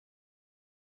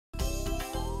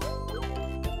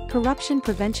Corruption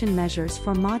Prevention Measures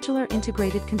for Modular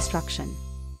Integrated Construction.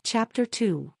 Chapter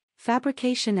 2.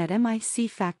 Fabrication at MiC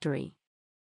Factory.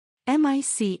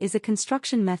 MiC is a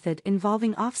construction method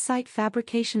involving off-site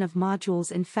fabrication of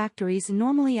modules in factories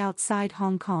normally outside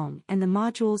Hong Kong, and the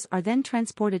modules are then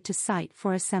transported to site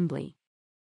for assembly.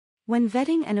 When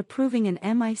vetting and approving an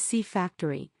MiC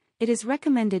factory, it is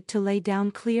recommended to lay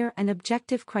down clear and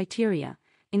objective criteria,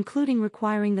 including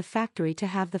requiring the factory to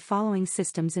have the following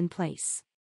systems in place.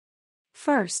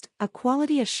 First, a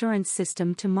quality assurance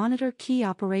system to monitor key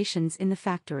operations in the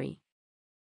factory.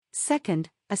 Second,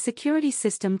 a security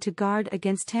system to guard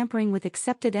against tampering with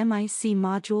accepted MiC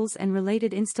modules and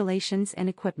related installations and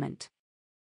equipment.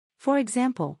 For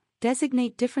example,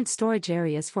 designate different storage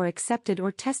areas for accepted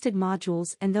or tested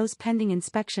modules and those pending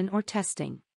inspection or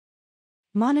testing.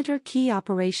 Monitor key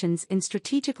operations in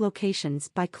strategic locations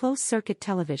by closed-circuit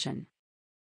television.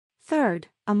 Third,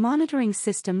 a monitoring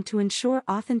system to ensure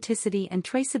authenticity and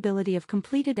traceability of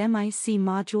completed MiC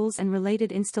modules and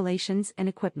related installations and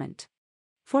equipment.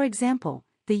 For example,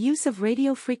 the use of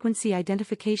radio frequency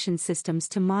identification systems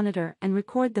to monitor and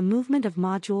record the movement of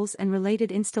modules and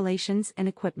related installations and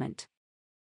equipment.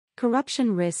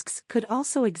 Corruption risks could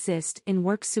also exist in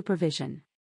work supervision.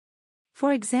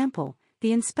 For example,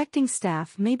 the inspecting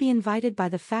staff may be invited by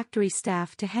the factory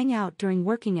staff to hang out during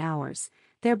working hours,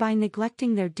 thereby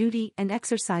neglecting their duty and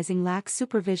exercising lax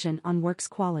supervision on work's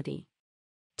quality.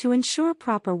 To ensure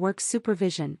proper work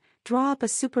supervision, draw up a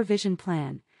supervision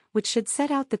plan, which should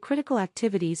set out the critical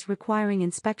activities requiring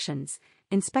inspections,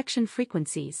 inspection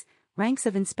frequencies, ranks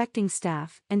of inspecting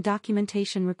staff, and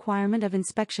documentation requirement of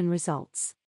inspection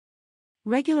results.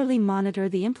 Regularly monitor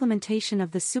the implementation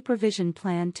of the supervision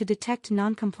plan to detect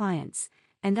non-compliance,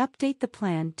 and update the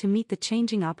plan to meet the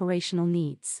changing operational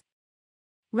needs.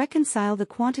 Reconcile the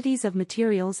quantities of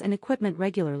materials and equipment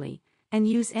regularly, and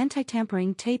use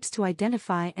anti-tampering tapes to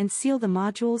identify and seal the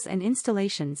modules and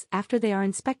installations after they are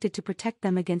inspected to protect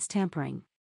them against tampering.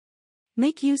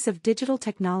 Make use of digital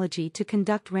technology to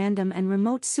conduct random and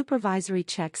remote supervisory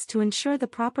checks to ensure the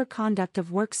proper conduct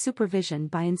of work supervision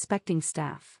by inspecting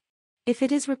staff. If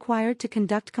it is required to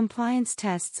conduct compliance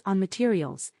tests on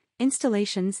materials,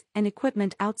 installations, and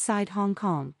equipment outside Hong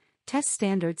Kong, test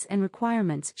standards and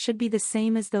requirements should be the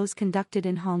same as those conducted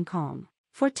in Hong Kong.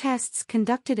 For tests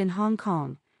conducted in Hong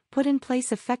Kong, put in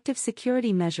place effective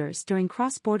security measures during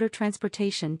cross-border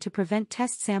transportation to prevent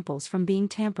test samples from being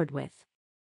tampered with.